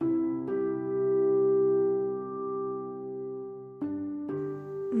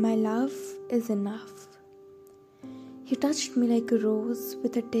My love is enough. He touched me like a rose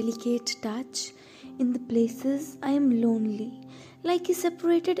with a delicate touch in the places I am lonely, like he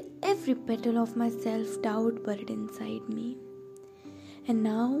separated every petal of my self-doubt buried inside me. And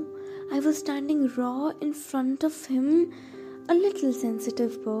now I was standing raw in front of him, a little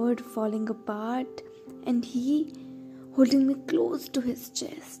sensitive bird falling apart, and he holding me close to his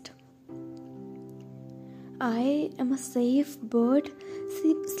chest. I am a safe bird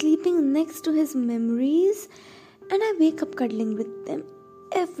sleeping next to his memories, and I wake up cuddling with them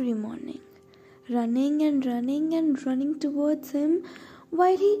every morning, running and running and running towards him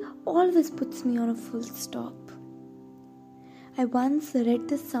while he always puts me on a full stop. I once read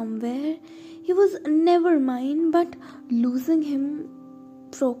this somewhere. He was never mine, but losing him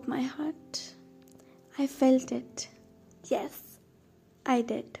broke my heart. I felt it. Yes, I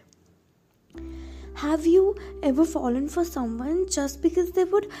did. Have you ever fallen for someone just because they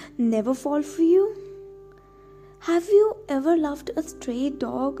would never fall for you? Have you ever loved a stray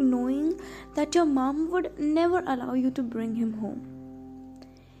dog knowing that your mom would never allow you to bring him home?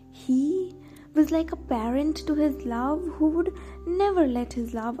 He was like a parent to his love who would never let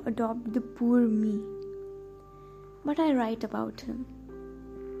his love adopt the poor me. But I write about him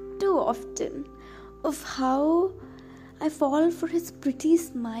too often, of how I fall for his pretty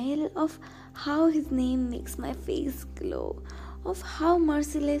smile, of how his name makes my face glow, of how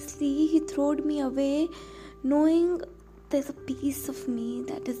mercilessly he throwed me away, knowing there's a piece of me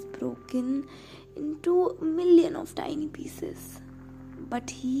that is broken into a million of tiny pieces. But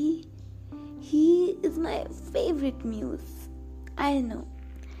he is my favorite muse. I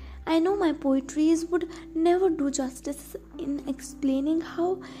know my poetries would never do justice in explaining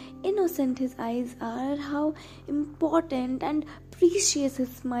how innocent his eyes are, how important and precious his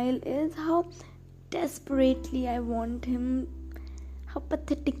smile is, how desperately I want him, how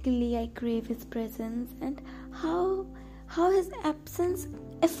pathetically I crave his presence, and how his absence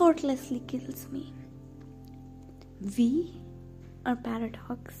effortlessly kills me. We are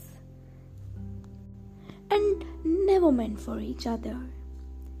paradox and never meant for each other.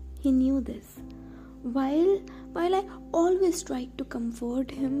 He knew this, while I always tried to comfort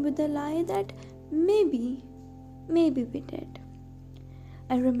him with the lie that maybe we did.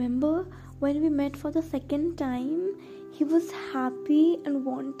 I remember when we met for the second time, he was happy and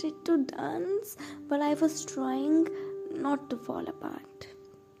wanted to dance while I was trying not to fall apart.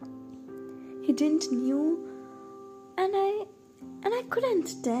 He didn't know, and I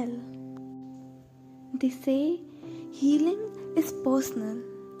couldn't tell. They say healing is personal,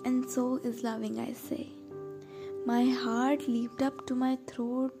 and so is loving, I say. My heart leaped up to my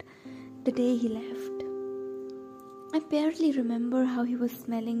throat the day he left. I barely remember how he was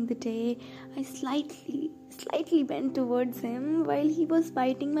smelling the day I slightly bent towards him while he was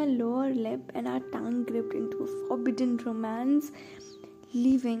biting my lower lip and our tongue gripped into a forbidden romance,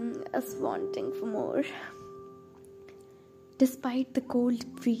 leaving us wanting for more. Despite the cold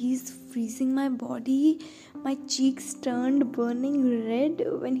breeze freezing my body, my cheeks turned burning red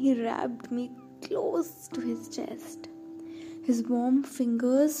when he wrapped me close to his chest. His warm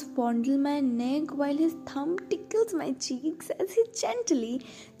fingers fondle my neck while his thumb tickles my cheeks as he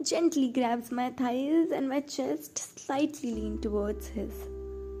gently grabs my thighs and my chest slightly leans towards his.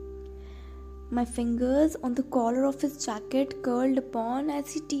 My fingers on the collar of his jacket curled upon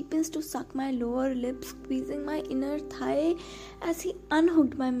as he deepens to suck my lower lip, squeezing my inner thigh as he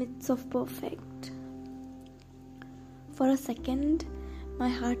unhooked my mitts of perfect. For a second, my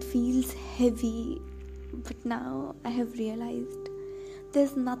heart feels heavy, but now I have realized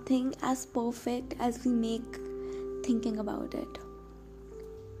there's nothing as perfect as we make thinking about it.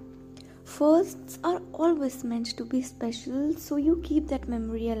 Firsts are always meant to be special, so you keep that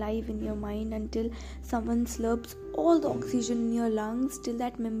memory alive in your mind until someone slurps all the oxygen in your lungs till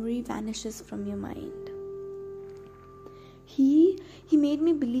that memory vanishes from your mind. He made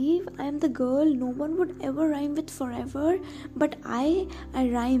me believe I am the girl no one would ever rhyme with forever, but I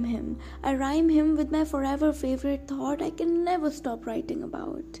rhyme him. I rhyme him with my forever favorite thought I can never stop writing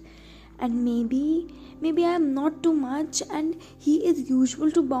about. And maybe I am not too much and he is usual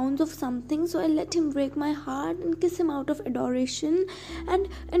to bounce off something, so I let him break my heart and kiss him out of adoration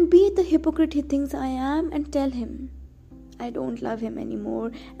and be the hypocrite he thinks I am and tell him I don't love him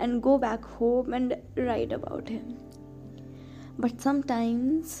anymore and go back home and write about him. But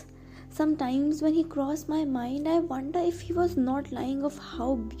sometimes when he crossed my mind, I wonder if he was not lying of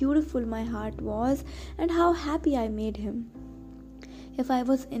how beautiful my heart was and how happy I made him. If I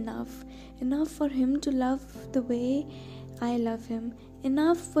was enough for him to love the way I love him,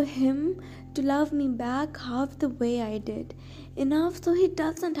 Enough for him to love me back half the way I did. Enough so he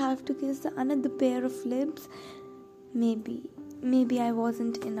doesn't have to kiss another pair of lips. Maybe I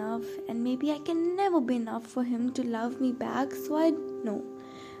wasn't enough, and maybe I can never be enough for him to love me back. So I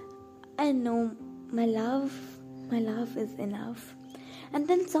know my love is enough. And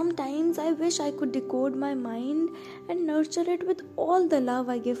then sometimes I wish I could decode my mind and nurture it with all the love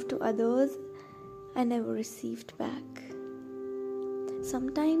I give to others I never received back.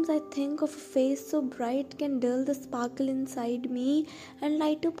 Sometimes I think of a face so bright can dull the sparkle inside me and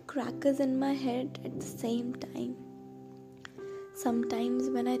light up crackers in my head at the same time. Sometimes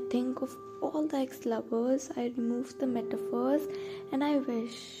when I think of all the ex-lovers, I remove the metaphors and I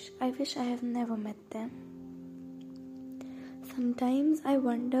wish I have never met them. Sometimes I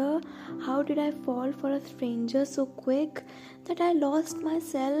wonder, how did I fall for a stranger so quick that I lost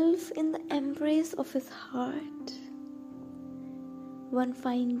myself in the embrace of his heart? One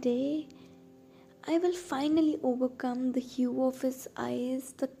fine day, I will finally overcome the hue of his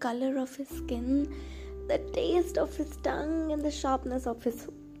eyes, the color of his skin, the taste of his tongue, and the sharpness of his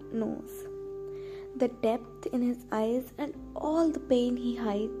nose, the depth in his eyes, and all the pain he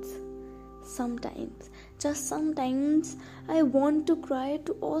hides. Sometimes, just sometimes, I want to cry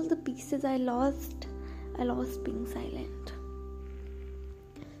to all the pieces I lost being silent.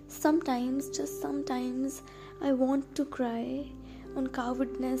 Sometimes, just sometimes, I want to cry on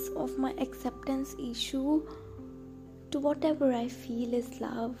cowardness of my acceptance issue to whatever I feel is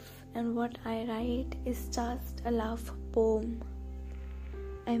love, and what I write is just a love poem.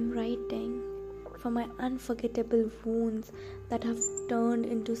 I'm writing for my unforgettable wounds that have turned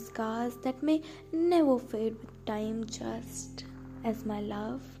into scars that may never fade with time, just as my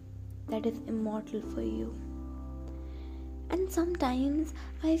love that is immortal for you. And sometimes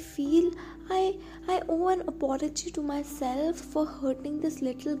I feel I owe an apology to myself for hurting this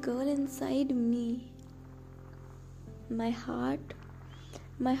little girl inside me. My heart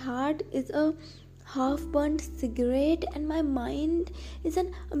is a half-burnt cigarette and my mind is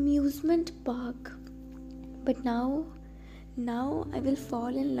an amusement park. But now I will fall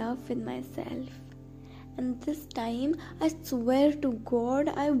in love with myself. And this time I swear to God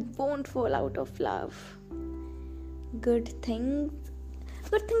I won't fall out of love. Good things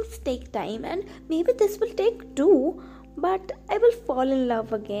take time, and maybe this will take too, but I will fall in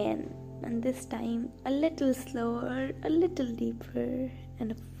love again, and this time a little slower, a little deeper,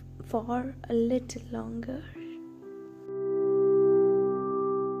 and for a little longer.